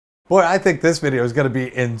Boy, I think this video is going to be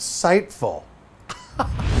insightful.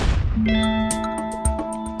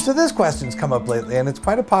 So this question's come up lately, and it's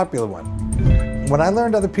quite a popular one. When I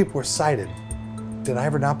learned other people were sighted, did I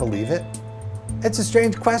ever not believe it? It's a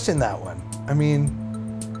strange question, that one. I mean,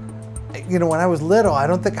 you know, when I was little, I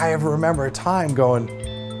don't think I ever remember a time going,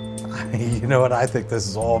 you know what, I think this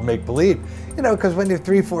is all make-believe. You know, because when you're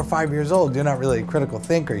 3, 4, 5 years old, you're not really a critical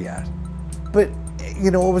thinker yet. But, you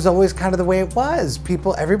know, it was always kind of the way it was.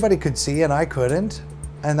 Everybody could see and I couldn't.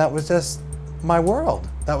 And that was just my world.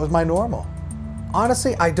 That was my normal.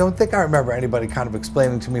 Honestly, I don't think I remember anybody kind of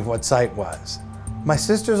explaining to me what sight was. My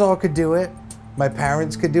sisters all could do it. My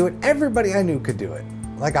parents could do it. Everybody I knew could do it.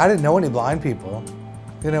 Like, I didn't know any blind people.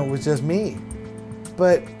 You know, it was just me.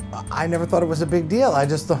 But I never thought it was a big deal. I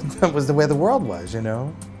just thought that was the way the world was, you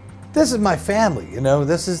know. This is my family, you know.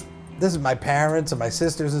 This is my parents and my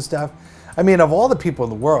sisters and stuff. I mean, of all the people in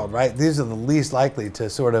the world, right, these are the least likely to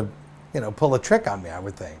sort of, you know, pull a trick on me, I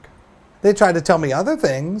would think. They tried to tell me other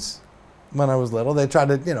things when I was little. They tried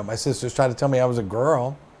to, you know, my sisters tried to tell me I was a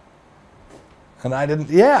girl. And I didn't,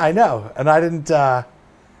 yeah, I know. And I didn't, I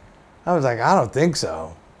was like, I don't think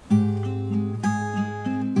so.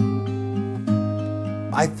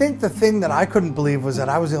 I think the thing that I couldn't believe was that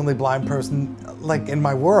I was the only blind person, like, in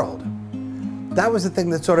my world. That was the thing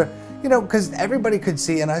that sort of, you know, because everybody could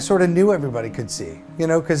see, and I sort of knew everybody could see, you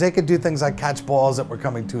know, because they could do things like catch balls that were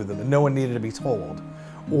coming to them and no one needed to be told.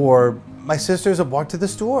 Or my sisters would walk to the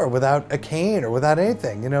store without a cane or without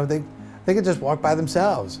anything, you know, they could just walk by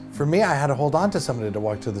themselves. For me, I had to hold on to somebody to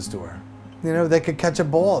walk to the store. You know, they could catch a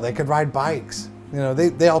ball, they could ride bikes. You know,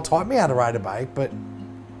 they all taught me how to ride a bike, but,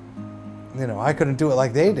 you know, I couldn't do it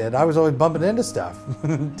like they did. I was always bumping into stuff.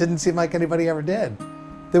 Didn't seem like anybody ever did.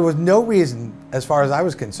 There was no reason, as far as I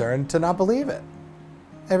was concerned, to not believe it.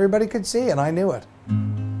 Everybody could see, and I knew it.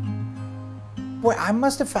 Boy, I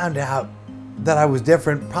must have found out that I was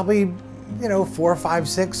different probably, you know, 4 or 5,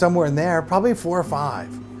 6, somewhere in there, probably 4 or 5.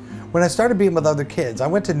 When I started being with other kids, I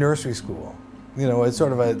went to nursery school. You know, it's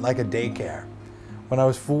sort of like a daycare when I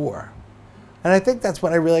was 4. And I think that's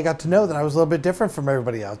when I really got to know that I was a little bit different from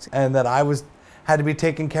everybody else and that I had to be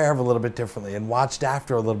taken care of a little bit differently and watched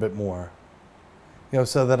after a little bit more, you know,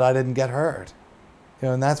 so that I didn't get hurt. You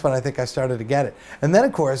know, and that's when I think I started to get it. And then,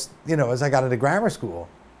 of course, you know, as I got into grammar school,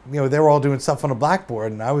 you know, they were all doing stuff on a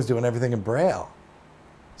blackboard and I was doing everything in Braille.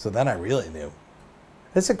 So then I really knew.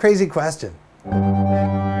 It's a crazy question.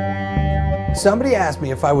 Somebody asked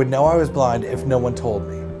me if I would know I was blind if no one told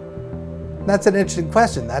me. That's an interesting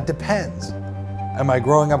question. That depends. Am I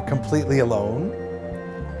growing up completely alone,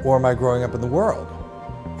 or am I growing up in the world?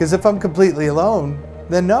 Because if I'm completely alone,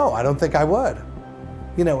 then no, I don't think I would.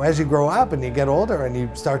 You know, as you grow up and you get older and you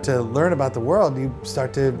start to learn about the world, you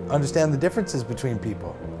start to understand the differences between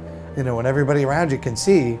people. You know, when everybody around you can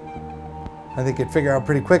see, I think you'd figure out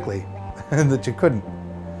pretty quickly that you couldn't.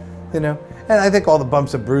 You know, and I think all the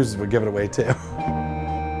bumps and bruises would give it away too.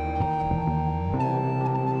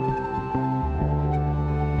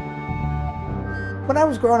 When I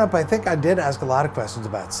was growing up, I think I did ask a lot of questions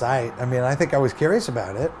about sight. I mean, I think I was curious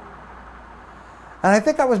about it. And I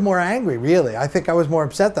think I was more angry, really. I think I was more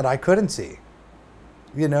upset that I couldn't see.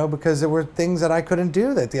 You know, because there were things that I couldn't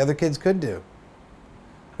do that the other kids could do.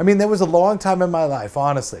 I mean, there was a long time in my life,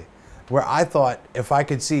 honestly, where I thought if I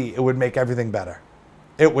could see, it would make everything better.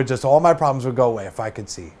 It would just, all my problems would go away if I could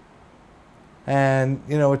see. And,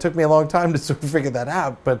 you know, it took me a long time to sort of figure that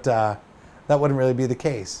out, but that wouldn't really be the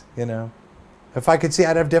case, you know. If I could see,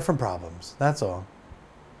 I'd have different problems, that's all.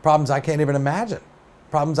 Problems I can't even imagine.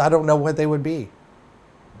 Problems I don't know what they would be.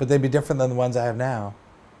 But they'd be different than the ones I have now.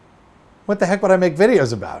 What the heck would I make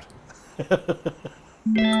videos about?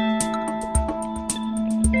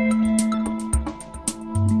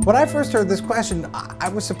 When I first heard this question, I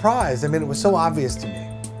was surprised. I mean, it was so obvious to me.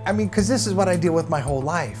 I mean, because this is what I deal with my whole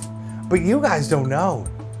life. But you guys don't know.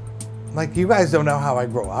 Like, you guys don't know how I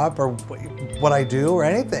grow up or what I do or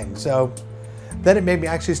anything. So then it made me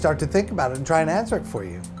actually start to think about it and try and answer it for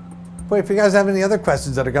you. Boy, if you guys have any other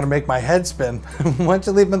questions that are going to make my head spin, why don't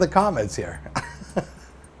you leave them in the comments here?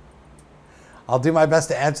 I'll do my best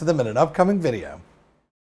to answer them in an upcoming video.